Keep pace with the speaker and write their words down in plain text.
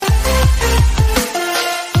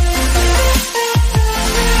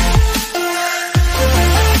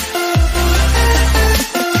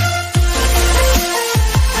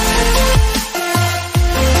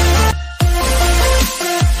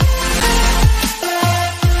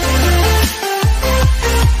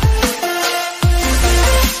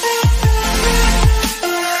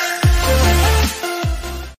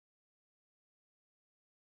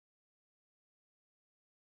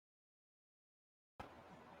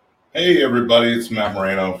Hey everybody, it's Matt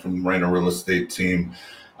Moreno from Moreno Real Estate Team.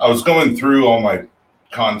 I was going through all my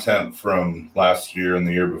content from last year and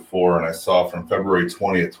the year before, and I saw from February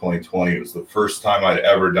 20th, 2020, it was the first time I'd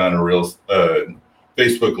ever done a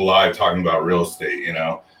Facebook Live talking about real estate. And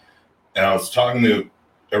I was talking to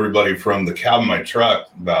everybody from the cab of my truck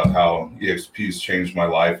about how EXP's changed my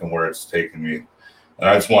life and where it's taken me. And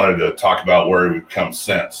I just wanted to talk about where we've come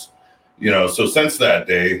since. So since that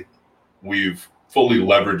day, we've fully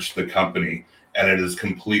leveraged the company and it has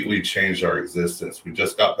completely changed our existence. We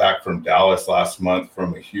just got back from Dallas last month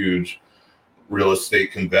from a huge real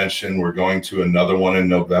estate convention. We're going to another one in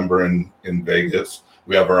November in Vegas.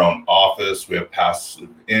 We have our own office. We have passive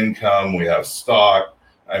income. We have stock.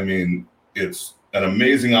 I mean, it's an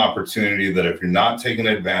amazing opportunity that if you're not taking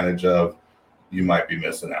advantage of, you might be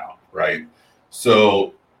missing out, right?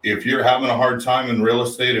 So if you're having a hard time in real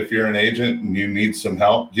estate, if you're an agent and you need some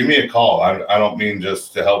help, give me a call. I don't mean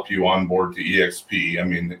just to help you onboard to EXP. I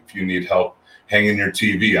mean, if you need help hanging your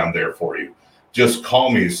TV, I'm there for you. Just call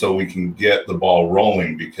me so we can get the ball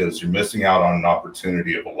rolling because you're missing out on an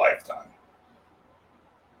opportunity of a lifetime.